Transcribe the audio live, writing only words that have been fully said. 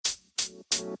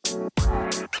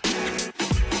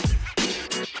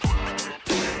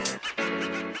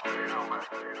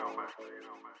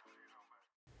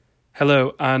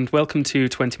Hello and welcome to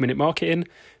 20 Minute Marketing.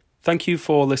 Thank you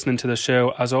for listening to the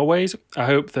show as always. I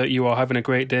hope that you are having a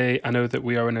great day. I know that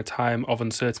we are in a time of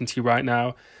uncertainty right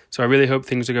now, so I really hope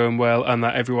things are going well and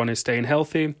that everyone is staying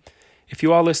healthy. If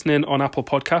you are listening on Apple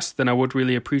Podcasts, then I would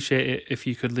really appreciate it if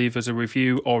you could leave us a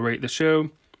review or rate the show.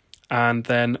 And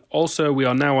then also we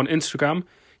are now on Instagram.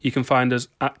 You can find us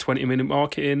at 20 Minute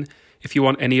Marketing. If you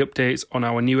want any updates on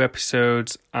our new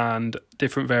episodes and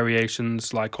different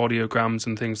variations like audiograms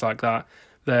and things like that,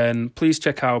 then please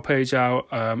check our page out.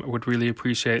 I would really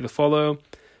appreciate the follow.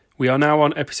 We are now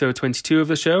on episode 22 of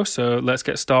the show, so let's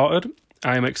get started.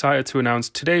 I am excited to announce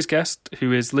today's guest,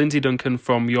 who is Lindsay Duncan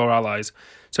from Your Allies.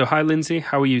 So hi Lindsay,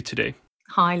 how are you today?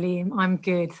 Hi Liam, I'm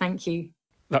good, thank you.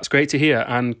 That's great to hear.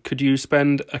 And could you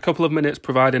spend a couple of minutes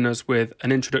providing us with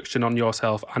an introduction on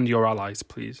yourself and Your Allies,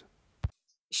 please?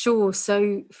 Sure.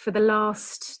 So for the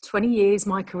last 20 years,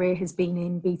 my career has been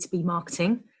in B2B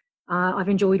marketing. I've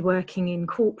enjoyed working in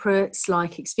corporates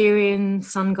like Experian,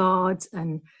 SunGard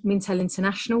and Mintel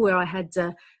International, where I had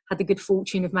the good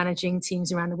fortune of managing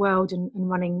teams around the world and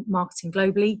running marketing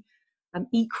globally.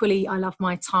 Equally, I love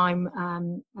my time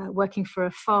working for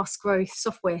a fast growth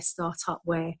software startup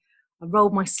where I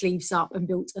rolled my sleeves up and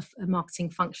built a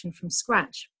marketing function from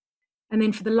scratch. And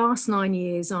then for the last 9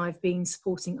 years, I've been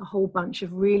supporting a whole bunch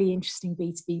of really interesting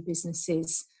B2B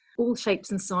businesses, all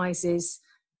shapes and sizes,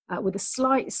 with a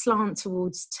slight slant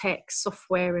towards tech,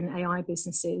 software and AI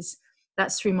businesses.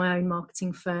 That's through my own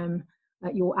marketing firm,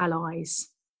 Your Allies.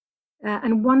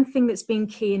 And one thing that's been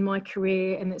key in my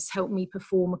career and that's helped me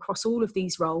perform across all of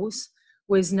these roles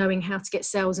was knowing how to get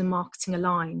sales and marketing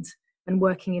aligned and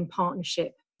working in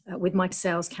partnership with my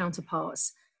sales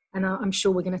counterparts. And I'm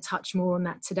sure we're going to touch more on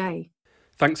that today.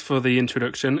 Thanks for the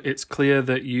introduction. It's clear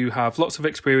that you have lots of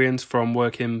experience from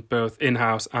working both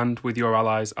in-house and with Your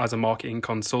Allies as a marketing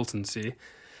consultancy.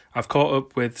 I've caught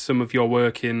up with some of your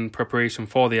work in preparation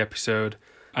for the episode,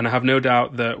 and I have no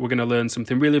doubt that we're going to learn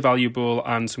something really valuable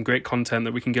and some great content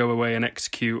that we can go away and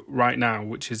execute right now,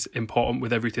 which is important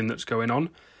with everything that's going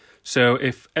on. So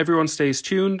if everyone stays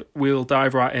tuned, we'll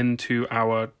dive right into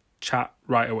our chat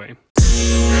right away.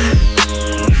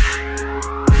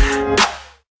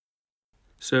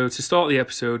 So to start the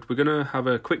episode, we're going to have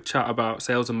a quick chat about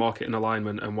sales and marketing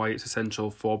alignment and why it's essential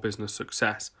for business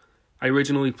success. I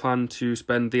originally planned to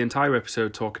spend the entire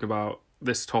episode talking about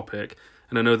this topic,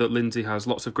 and I know that Lindsay has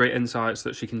lots of great insights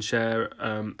that she can share,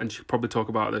 and she could probably talk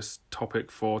about this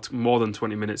topic for more than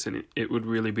 20 minutes, and it would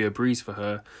really be a breeze for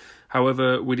her.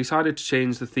 However, we decided to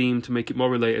change the theme to make it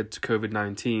more related to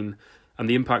COVID-19 and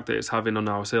the impact that it's having on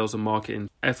our sales and marketing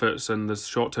efforts and the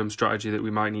short-term strategy that we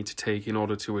might need to take in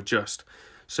order to adjust.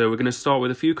 So we're going to start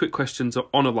with a few quick questions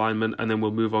on alignment, and then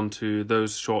we'll move on to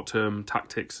those short-term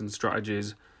tactics and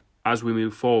strategies as we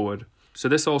move forward. So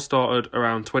this all started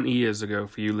around 20 years ago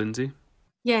for you, Lindsay?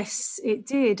 Yes, it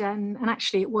did. And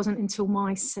actually, it wasn't until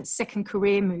my second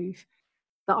career move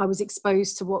that I was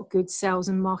exposed to what good sales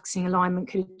and marketing alignment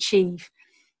could achieve.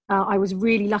 I was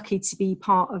really lucky to be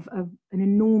part of an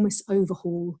enormous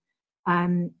overhaul.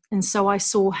 And so I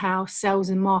saw how sales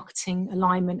and marketing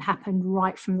alignment happened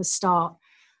right from the start.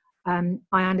 I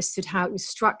understood how it was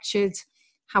structured,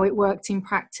 how it worked in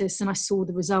practice, and I saw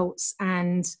the results.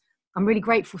 And I'm really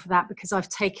grateful for that because I've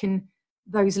taken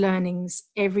those learnings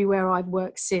everywhere I've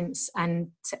worked since and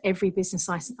to every business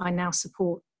I now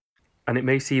support. And it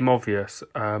may seem obvious,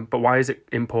 but why is it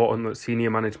important that senior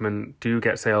management do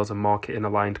get sales and marketing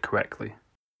aligned correctly?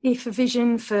 If a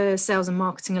vision for sales and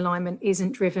marketing alignment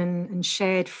isn't driven and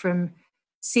shared from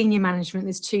senior management,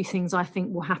 there's two things I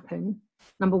think will happen.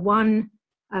 Number one,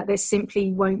 there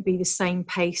simply won't be the same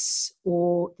pace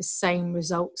or the same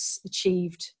results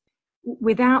achieved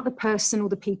without the person or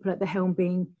the people at the helm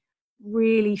being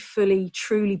really fully,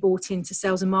 truly bought into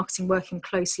sales and marketing working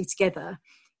closely together.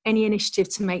 Any initiative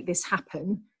to make this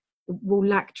happen will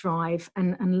lack drive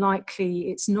and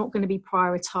likely it's not going to be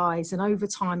prioritised, and over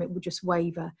time it will just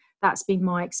waver. That's been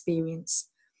my experience.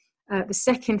 The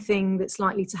second thing that's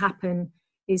likely to happen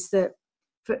is that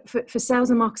for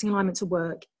sales and marketing alignment to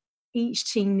work,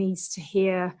 each team needs to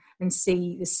hear and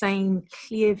see the same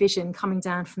clear vision coming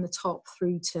down from the top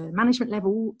through to management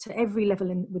level, to every level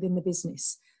within the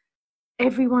business.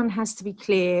 Everyone has to be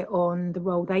clear on the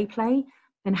role they play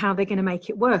and how they're going to make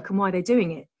it work and why they're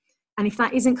doing it. And if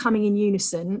that isn't coming in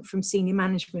unison from senior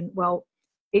management, well,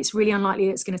 it's really unlikely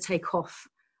that it's going to take off.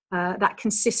 That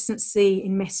consistency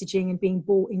in messaging and being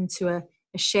bought into a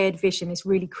shared vision is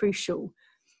really crucial.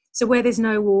 So where there's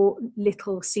no or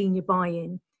little senior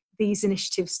buy-in, these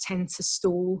initiatives tend to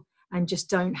stall and just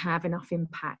don't have enough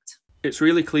impact. It's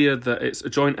really clear that it's a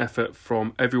joint effort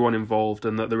from everyone involved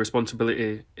and that the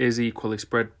responsibility is equally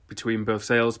spread between both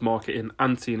sales, marketing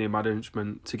and senior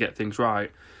management to get things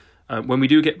right. When we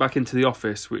do get back into the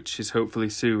office, which is hopefully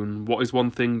soon, what is one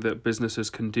thing that businesses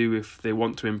can do if they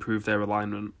want to improve their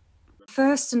alignment?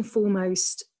 First and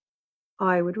foremost,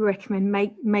 I would recommend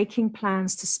making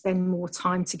plans to spend more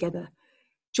time together.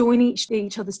 Join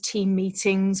each other's team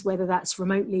meetings, whether that's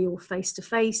remotely or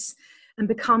face-to-face, and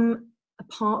become a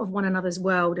part of one another's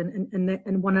world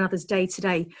and one another's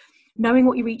day-to-day. Knowing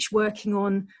what you're each working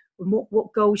on and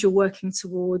what goals you're working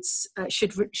towards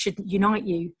should unite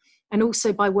you. And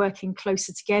also by working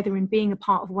closer together and being a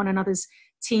part of one another's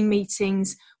team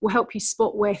meetings will help you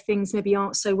spot where things maybe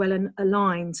aren't so well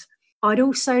aligned. I'd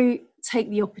also take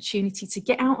the opportunity to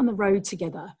get out on the road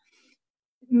together.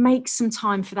 Make some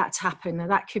time for that to happen. Now,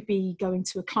 that could be going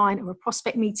to a client or a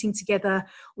prospect meeting together,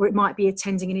 or it might be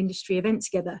attending an industry event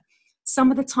together.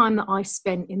 Some of the time that I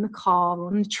spent in the car or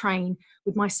on the train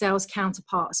with my sales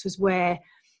counterparts was where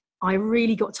I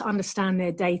really got to understand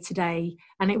their day to day.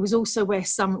 And it was also where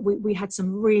we had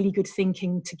some really good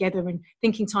thinking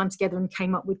time together and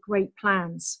came up with great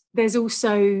plans. There's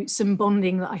also some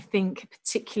bonding that I think,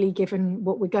 particularly given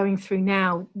what we're going through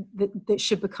now, that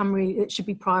should be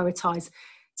prioritized.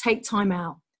 Take time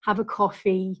out, have a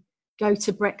coffee, go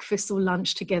to breakfast or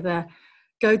lunch together,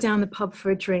 go down the pub for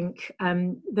a drink.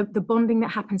 The bonding that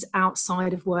happens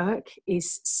outside of work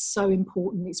is so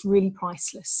important. It's really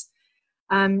priceless.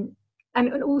 And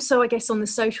also, I guess, on the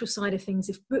social side of things,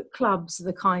 if book clubs are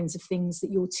the kinds of things that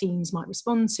your teams might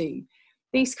respond to,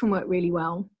 these can work really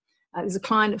well. There's a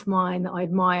client of mine that I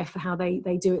admire for how they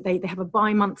do it. They have a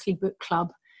bi-monthly book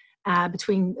club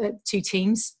between two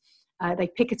teams.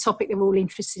 They pick a topic they're all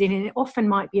interested in, and it often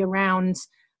might be around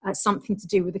something to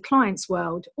do with the client's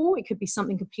world, or it could be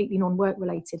something completely non-work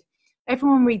related.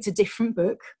 Everyone reads a different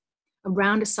book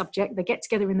around a subject. They get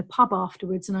together in the pub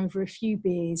afterwards and over a few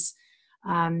beers,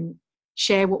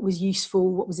 share what was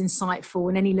useful, what was insightful,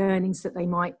 and any learnings that they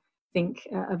might think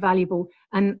are valuable.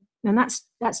 And that's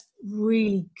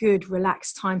really good,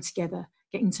 relaxed time together,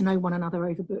 getting to know one another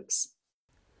over books.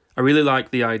 I really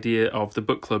like the idea of the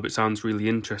book club. It sounds really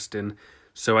interesting.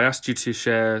 So I asked you to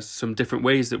share some different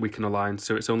ways that we can align.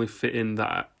 So it's only fitting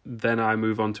that then I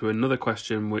move on to another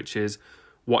question, which is,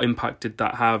 what impact did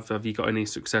that have? Have you got any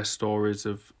success stories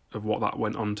of what that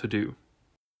went on to do?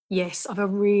 Yes, I have a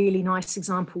really nice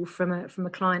example from a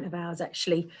client of ours,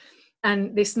 actually.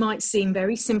 And this might seem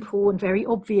very simple and very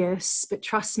obvious, but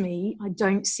trust me, I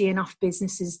don't see enough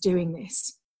businesses doing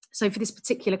this. So for this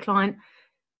particular client,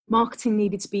 marketing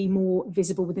needed to be more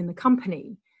visible within the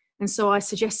company. And so I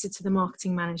suggested to the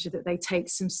marketing manager that they take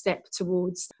some step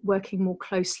towards working more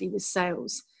closely with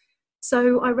sales.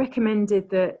 So I recommended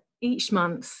that each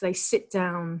month they sit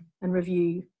down and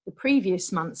review the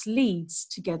previous month's leads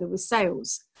together with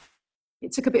sales.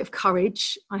 It took a bit of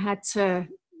courage. I had to,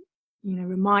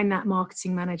 remind that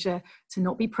marketing manager to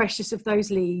not be precious of those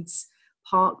leads,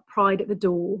 park pride at the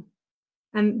door.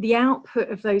 And the output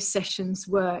of those sessions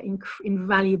were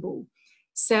invaluable.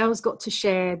 Sales got to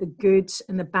share the good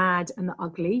and the bad and the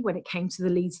ugly when it came to the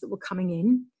leads that were coming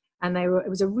in. And it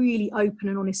was a really open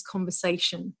and honest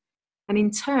conversation. And in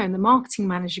turn, the marketing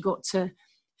manager got to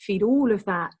feed all of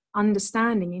that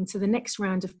understanding into the next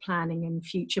round of planning and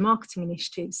future marketing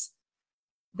initiatives.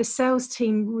 The sales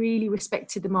team really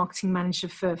respected the marketing manager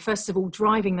for, first of all,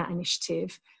 driving that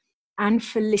initiative and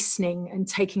for listening and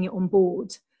taking it on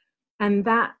board. And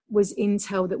that was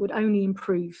intel that would only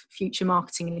improve future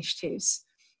marketing initiatives.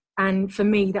 And for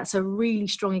me, that's a really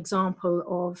strong example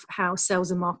of how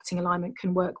sales and marketing alignment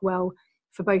can work well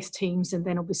for both teams and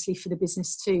then obviously for the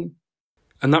business too.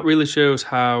 And that really shows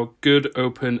how good,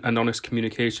 open and honest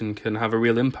communication can have a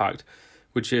real impact,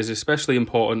 which is especially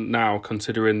important now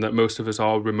considering that most of us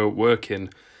are remote working.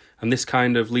 And this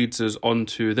kind of leads us on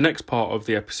to the next part of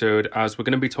the episode, as we're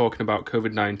going to be talking about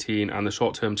COVID-19 and the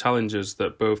short-term challenges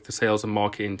that both the sales and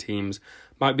marketing teams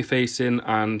might be facing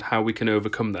and how we can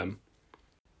overcome them.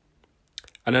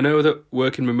 And I know that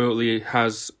working remotely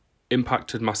has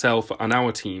impacted myself and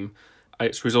our team.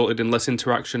 It's resulted in less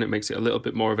interaction. It makes it a little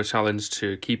bit more of a challenge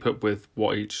to keep up with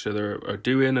what each other are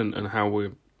doing and how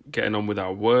we're getting on with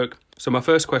our work. So my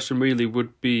first question really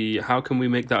would be, how can we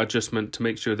make that adjustment to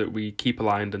make sure that we keep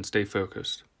aligned and stay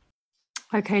focused?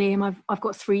 Okay, Liam, I've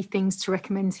got three things to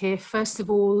recommend here. First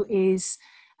of all is,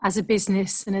 as a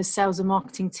business and as sales and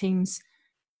marketing teams,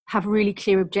 have really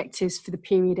clear objectives for the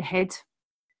period ahead.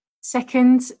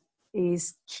 Second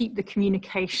is keep the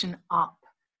communication up,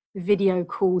 the video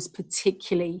calls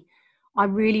particularly. I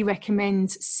really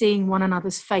recommend seeing one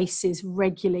another's faces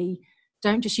regularly.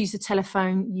 Don't just use the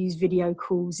telephone, use video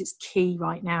calls. It's key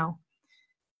right now.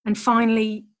 And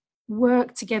finally,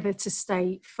 work together to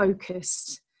stay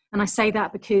focused. And I say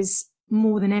that because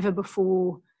more than ever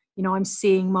before, I'm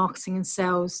seeing marketing and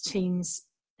sales teams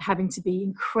having to be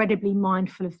incredibly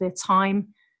mindful of their time,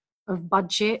 of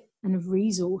budget, and of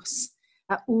resource.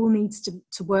 That all needs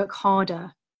to work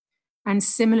harder. And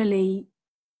similarly,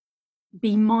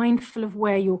 be mindful of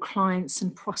where your clients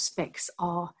and prospects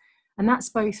are. And that's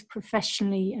both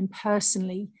professionally and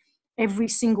personally. Every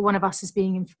single one of us is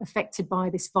being affected by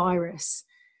this virus.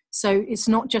 So it's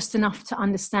not just enough to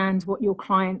understand what your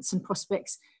clients and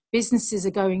prospects, businesses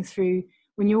are going through.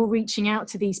 When you're reaching out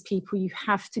to these people, you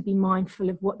have to be mindful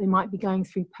of what they might be going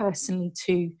through personally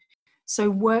too. So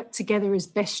work together as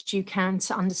best you can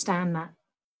to understand that.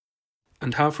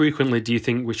 And how frequently do you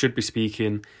think we should be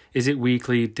speaking? Is it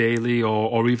weekly, daily,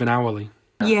 or even hourly?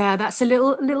 Yeah, that's a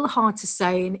little hard to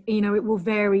say. And, it will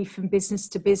vary from business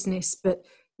to business. But,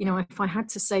 if I had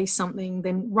to say something,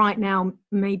 then right now,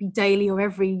 maybe daily or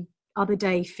every other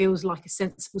day feels like a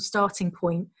sensible starting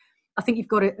point. I think you've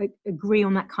got to agree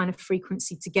on that kind of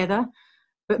frequency together,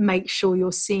 but make sure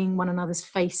you're seeing one another's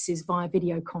faces via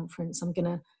video conference. I'm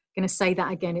going to say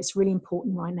that again. It's really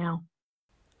important right now.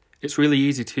 It's really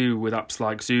easy too with apps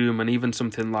like Zoom and even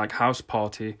something like House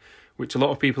Party, which a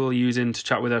lot of people are using to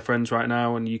chat with their friends right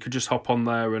now. And you could just hop on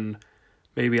there and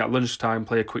maybe at lunchtime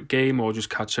play a quick game or just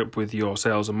catch up with your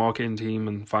sales and marketing team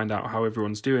and find out how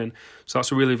everyone's doing. So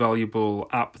that's a really valuable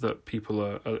app that people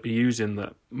are using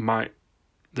that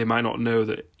you might not know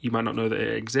that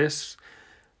it exists.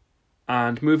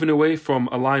 And moving away from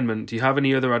alignment, do you have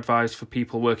any other advice for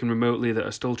people working remotely that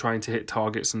are still trying to hit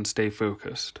targets and stay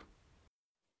focused?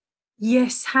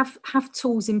 Yes, have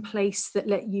tools in place that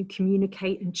let you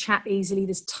communicate and chat easily.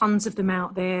 There's tons of them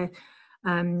out there.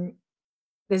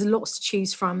 There's lots to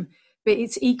choose from, but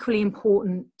it's equally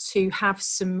important to have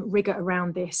some rigor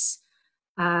around this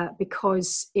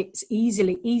because it's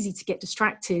easy to get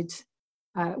distracted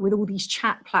with all these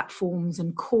chat platforms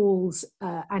and calls.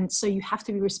 And so you have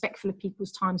to be respectful of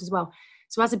people's times as well.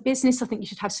 So as a business, I think you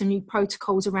should have some new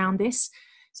protocols around this.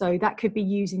 So that could be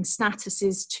using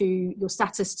statuses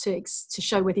to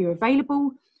show whether you're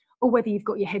available or whether you've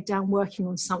got your head down working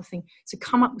on something. So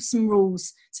come up with some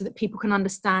rules so that people can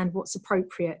understand what's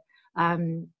appropriate.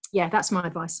 That's my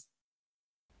advice.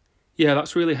 Yeah,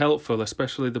 that's really helpful,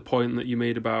 especially the point that you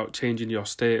made about changing your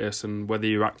status and whether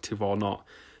you're active or not,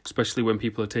 especially when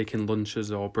people are taking lunches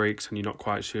or breaks and you're not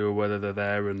quite sure whether they're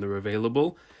there and they're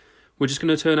available. We're just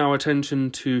going to turn our attention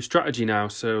to strategy now.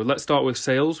 So let's start with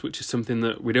sales, which is something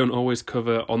that we don't always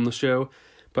cover on the show.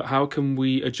 But how can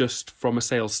we adjust from a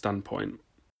sales standpoint?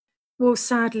 Well,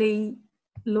 sadly,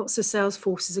 lots of sales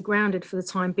forces are grounded for the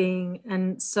time being.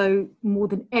 And so more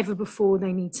than ever before,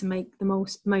 they need to make the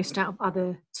most out of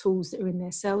other tools that are in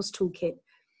their sales toolkit.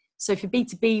 So for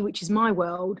B2B, which is my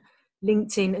world,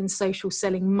 LinkedIn and social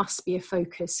selling must be a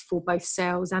focus for both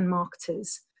sales and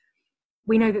marketers.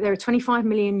 We know that there are 25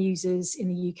 million users in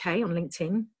the UK on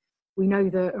LinkedIn. We know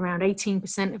that around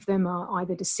 18% of them are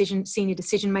either senior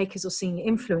decision makers or senior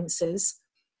influencers.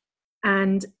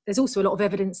 And there's also a lot of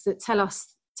evidence that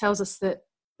tells us that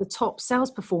the top sales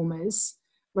performers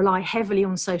rely heavily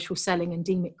on social selling and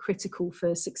deem it critical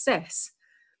for success.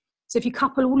 So if you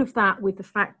couple all of that with the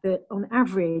fact that on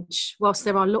average, whilst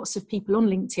there are lots of people on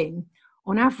LinkedIn,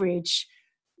 on average,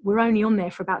 we're only on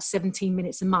there for about 17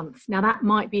 minutes a month. Now that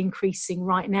might be increasing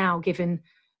right now, given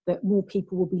that more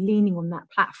people will be leaning on that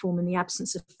platform in the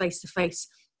absence of face-to-face.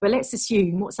 But let's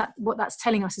assume what that's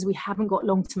telling us is we haven't got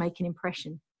long to make an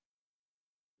impression.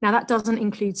 Now that doesn't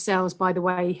include sales, by the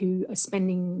way, who are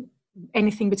spending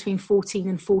anything between 14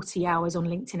 and 40 hours on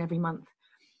LinkedIn every month.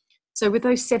 So with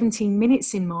those 17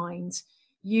 minutes in mind,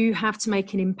 you have to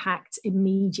make an impact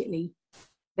immediately.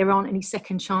 There aren't any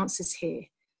second chances here.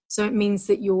 So it means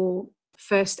that your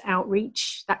first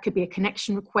outreach, that could be a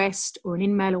connection request or an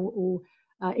email or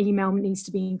email, needs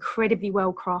to be incredibly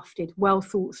well crafted, well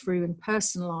thought through and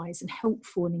personalized and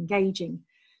helpful and engaging.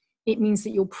 It means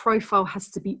that your profile has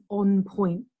to be on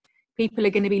point. People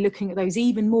are going to be looking at those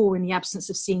even more in the absence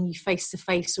of seeing you face to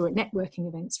face or at networking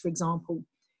events, for example.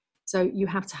 So you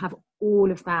have to have all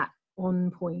of that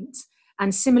on point.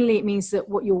 And similarly, it means that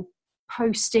what you're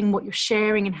posting, what you're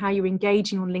sharing and how you're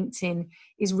engaging on LinkedIn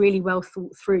is really well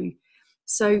thought through.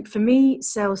 So for me,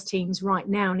 sales teams right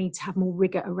now need to have more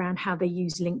rigor around how they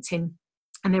use LinkedIn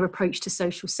and their approach to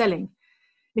social selling.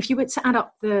 If you were to add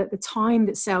up the time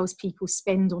that salespeople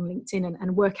spend on LinkedIn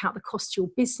and work out the cost to your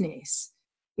business,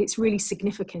 it's really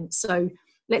significant. So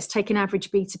let's take an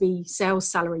average B2B sales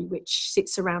salary, which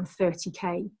sits around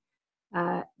 30K.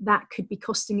 That could be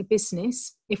costing a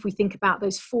business, if we think about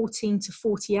those 14 to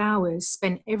 40 hours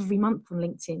spent every month on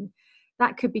LinkedIn,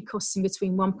 that could be costing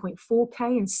between 1.4K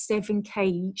and 7K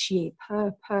each year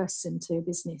per person to a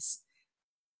business.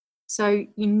 So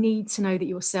you need to know that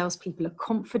your salespeople are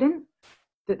confident,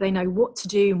 that they know what to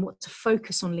do and what to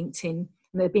focus on LinkedIn, and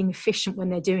they're being efficient when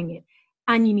they're doing it.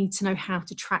 And you need to know how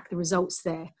to track the results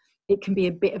there. It can be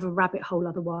a bit of a rabbit hole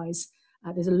otherwise.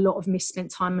 There's a lot of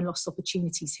misspent time and lost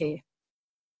opportunities here.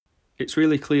 It's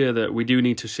really clear that we do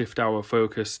need to shift our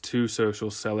focus to social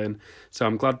selling. So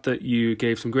I'm glad that you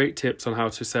gave some great tips on how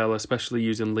to sell, especially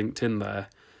using LinkedIn there.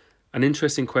 An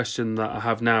interesting question that I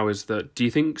have now is that, do you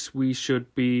think we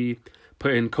should be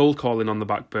putting cold calling on the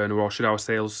back burner, or should our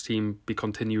sales team be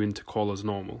continuing to call as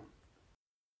normal?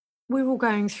 We're all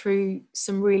going through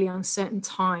some really uncertain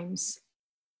times,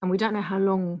 and we don't know how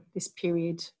long this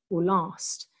period will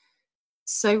last.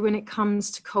 So when it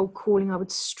comes to cold calling, I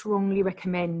would strongly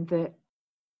recommend that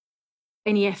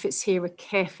any efforts here are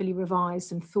carefully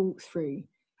revised and thought through.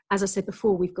 As I said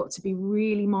before, we've got to be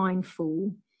really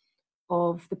mindful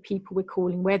of the people we're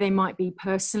calling, where they might be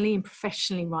personally and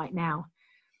professionally right now.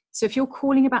 So if you're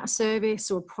calling about a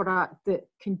service or a product that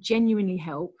can genuinely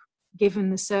help, given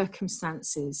the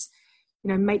circumstances,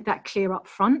 make that clear up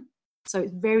front. So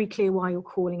it's very clear why you're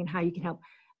calling and how you can help.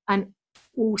 And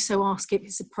also ask if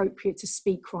it's appropriate to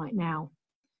speak right now.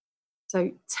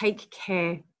 So take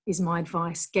care is my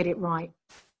advice. Get it right.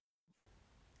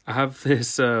 I have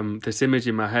this image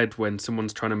in my head when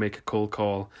someone's trying to make a cold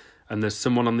call and there's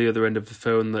someone on the other end of the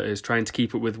phone that is trying to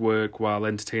keep up with work while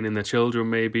entertaining their children,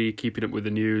 maybe keeping up with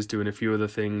the news, doing a few other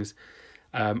things.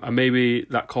 And maybe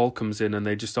that call comes in and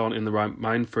they just aren't in the right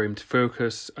mind frame to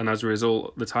focus. And as a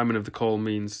result, the timing of the call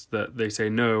means that they say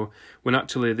no, when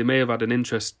actually they may have had an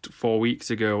interest 4 weeks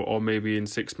ago or maybe in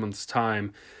 6 months'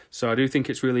 time. So I do think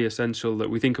it's really essential that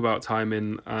we think about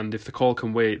timing. And if the call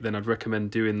can wait, then I'd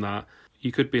recommend doing that.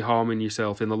 You could be harming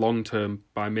yourself in the long term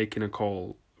by making a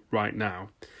call right now.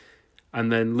 And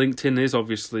then LinkedIn is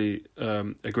obviously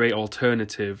a great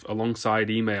alternative alongside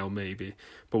email maybe.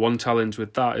 But one challenge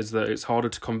with that is that it's harder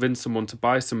to convince someone to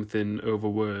buy something over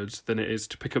words than it is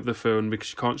to pick up the phone,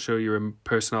 because you can't show your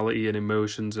personality and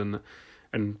emotions and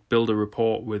build a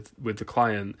rapport with the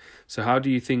client. So how do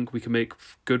you think we can make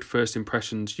good first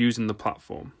impressions using the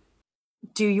platform?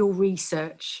 Do your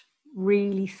research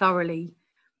really thoroughly.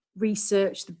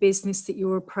 Research the business that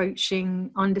you're approaching,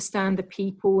 understand the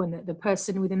people and the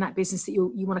person within that business that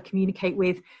you want to communicate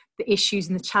with, the issues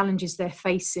and the challenges they're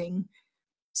facing,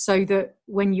 so that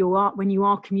when you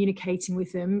are communicating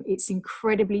with them, it's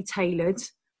incredibly tailored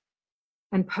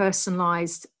and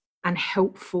personalized and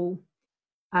helpful.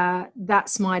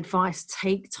 That's my advice.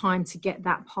 Take time to get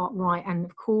that part right, and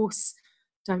of course,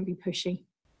 don't be pushy.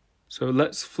 So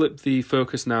let's flip the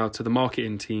focus now to the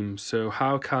marketing team. So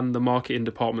how can the marketing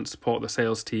department support the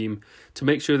sales team to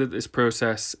make sure that this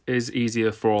process is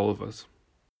easier for all of us?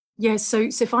 Yeah, so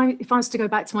if I was to go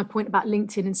back to my point about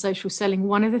LinkedIn and social selling,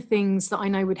 one of the things that I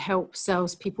know would help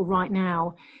salespeople right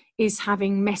now is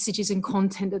having messages and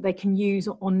content that they can use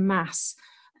en masse.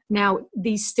 Now,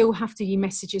 these still have to be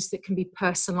messages that can be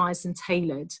personalized and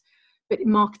tailored, but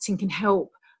marketing can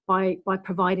help by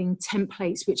providing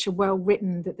templates which are well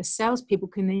written that the salespeople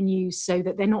can then use, so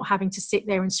that they're not having to sit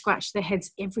there and scratch their heads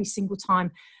every single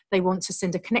time they want to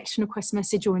send a connection request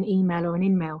message or an email or an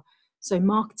in-mail. So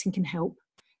marketing can help,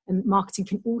 and marketing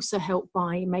can also help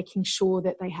by making sure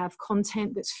that they have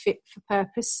content that's fit for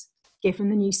purpose, given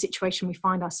the new situation we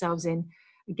find ourselves in,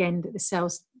 again, that the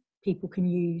salespeople can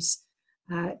use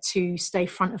to stay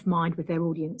front of mind with their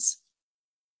audience.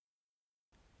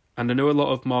 And I know a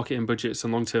lot of marketing budgets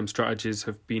and long-term strategies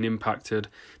have been impacted.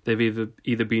 They've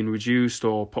either been reduced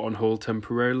or put on hold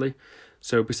temporarily.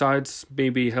 So besides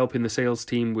maybe helping the sales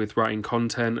team with writing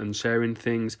content and sharing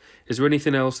things, is there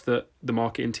anything else that the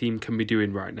marketing team can be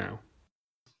doing right now?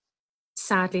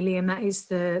 Sadly, Liam, that is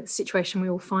the situation we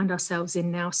all find ourselves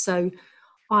in now. So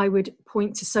I would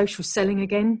point to social selling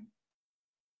again.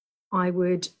 I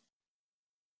would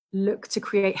look to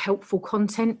create helpful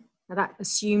content. Now that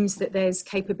assumes that there's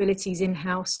capabilities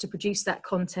in-house to produce that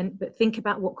content, but think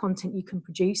about what content you can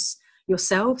produce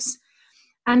yourselves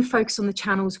and focus on the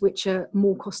channels which are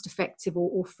more cost-effective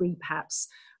or free perhaps.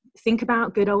 Think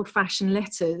about good old-fashioned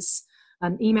letters.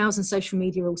 Emails and social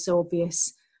media are also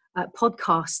obvious.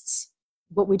 Podcasts,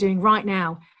 what we're doing right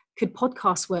now. Could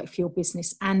podcasts work for your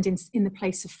business? And in the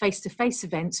place of face-to-face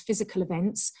events, physical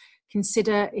events,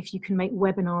 consider if you can make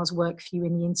webinars work for you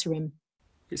in the interim.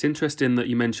 It's interesting that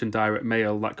you mentioned direct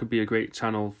mail. That could be a great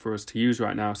channel for us to use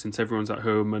right now since everyone's at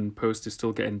home and post is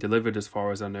still getting delivered as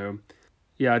far as I know.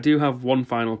 Yeah, I do have one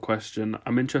final question.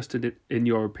 I'm interested in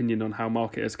your opinion on how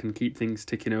marketers can keep things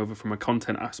ticking over from a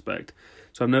content aspect.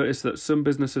 So I've noticed that some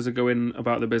businesses are going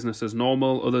about the business as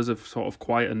normal, others have sort of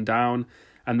quietened down,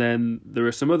 and then there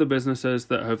are some other businesses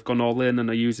that have gone all in and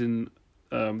are using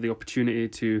the opportunity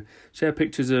to share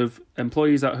pictures of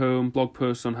employees at home, blog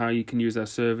posts on how you can use their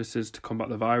services to combat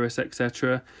the virus,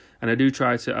 etc. And I do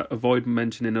try to avoid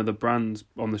mentioning other brands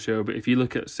on the show, but if you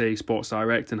look at, say, Sports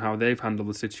Direct and how they've handled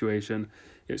the situation,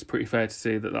 it's pretty fair to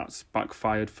say that that's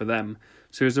backfired for them.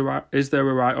 So is there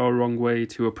a right or wrong way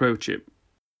to approach it?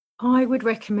 I would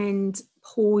recommend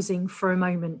pausing for a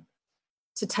moment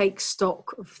to take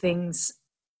stock of things.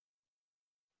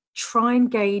 Try and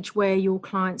gauge where your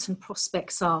clients and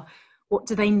prospects are. What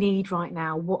do they need right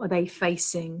now? What are they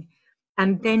facing?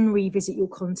 And then revisit your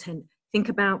content. Think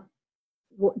about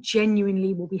what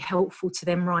genuinely will be helpful to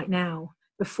them right now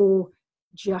before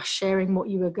just sharing what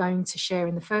you were going to share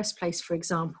in the first place, for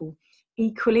example.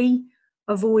 Equally,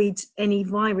 avoid any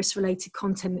virus-related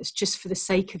content that's just for the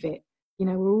sake of it. You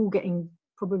know, we're all getting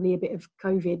probably a bit of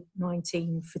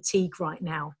COVID-19 fatigue right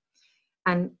now.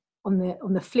 And on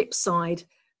the flip side,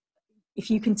 if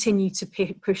you continue to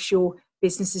push your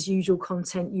business as usual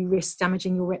content, you risk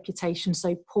damaging your reputation.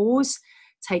 So pause,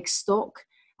 take stock,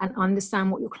 and understand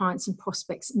what your clients and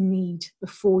prospects need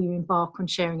before you embark on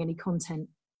sharing any content.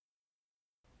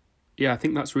 Yeah, I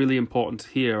think that's really important to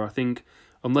hear. I think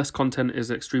unless content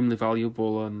is extremely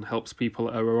valuable and helps people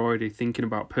that are already thinking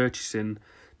about purchasing,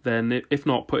 then if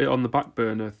not, put it on the back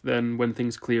burner. Then when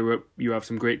things clear up, you have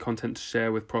some great content to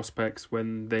share with prospects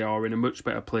when they are in a much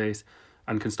better place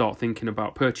and can start thinking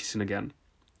about purchasing again.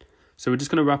 So we're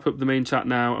just going to wrap up the main chat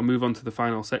now and move on to the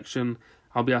final section.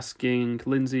 I'll be asking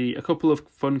Lindsay a couple of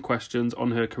fun questions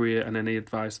on her career and any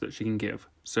advice that she can give.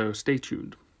 So stay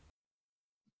tuned.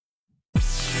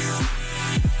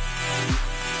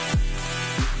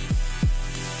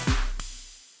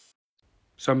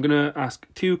 So I'm going to ask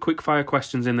 2 quick fire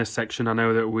questions in this section. I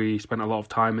know that we spent a lot of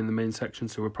time in the main section,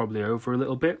 so we're probably over a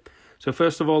little bit. So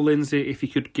first of all, Lindsay, if you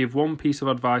could give one piece of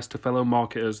advice to fellow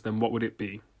marketers, then what would it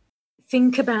be?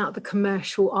 Think about the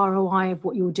commercial ROI of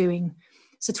what you're doing.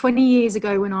 So 20 years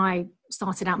ago, when I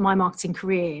started out my marketing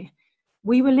career,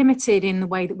 we were limited in the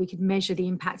way that we could measure the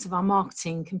impact of our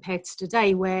marketing compared to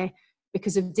today, where,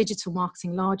 because of digital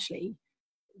marketing largely,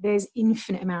 there's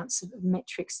infinite amounts of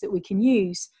metrics that we can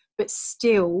use. But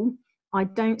still, I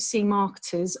don't see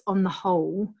marketers on the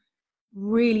whole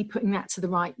really putting that to the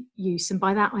right use. And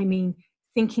by that, I mean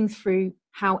thinking through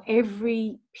how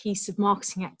every piece of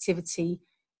marketing activity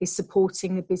is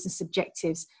supporting the business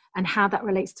objectives and how that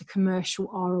relates to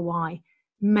commercial ROI.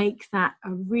 Make that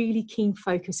a really keen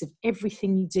focus of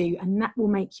everything you do, and that will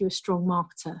make you a strong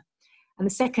marketer. And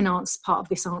the second part of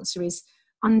this answer is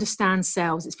understand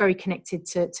sales. It's very connected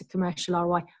to commercial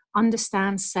ROI.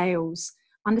 Understand sales.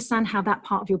 Understand how that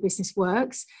part of your business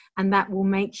works, and that will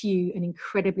make you an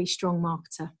incredibly strong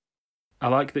marketer. I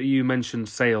like that you mentioned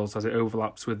sales as it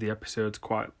overlaps with the episodes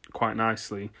quite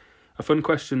nicely. A fun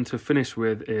question to finish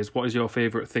with is, what is your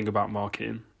favourite thing about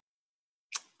marketing?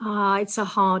 It's a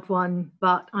hard one,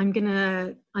 but I'm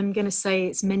gonna say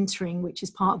it's mentoring, which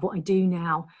is part of what I do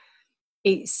now.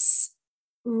 It's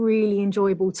really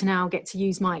enjoyable to now get to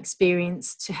use my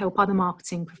experience to help other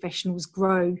marketing professionals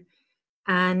grow.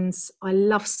 And I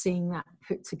love seeing that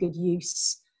put to good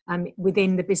use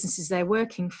within the businesses they're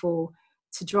working for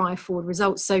to drive forward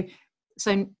results. So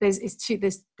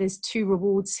there's 2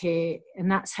 rewards here, and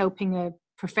that's helping a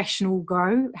professional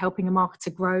grow, helping a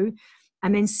marketer grow,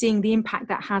 and then seeing the impact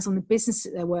that has on the business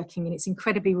that they're working in. It's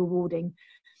incredibly rewarding.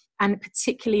 And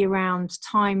particularly around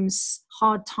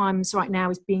hard times right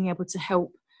now, is being able to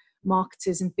help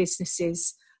marketers and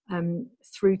businesses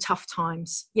through tough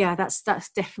times. Yeah, that's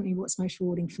definitely what's most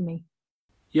rewarding for me.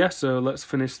 Yeah, so let's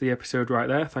finish the episode right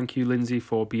there. Thank you, Lindsay,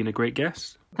 for being a great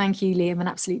guest. Thank you, Liam. An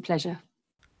absolute pleasure.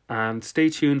 And stay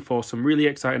tuned for some really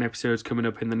exciting episodes coming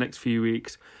up in the next few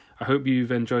weeks. I hope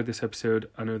you've enjoyed this episode.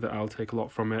 I know that I'll take a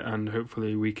lot from it, and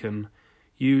hopefully we can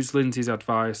use Lindsay's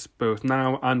advice both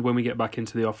now and when we get back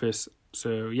into the office.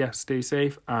 So yeah, stay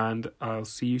safe, and I'll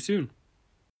see you soon.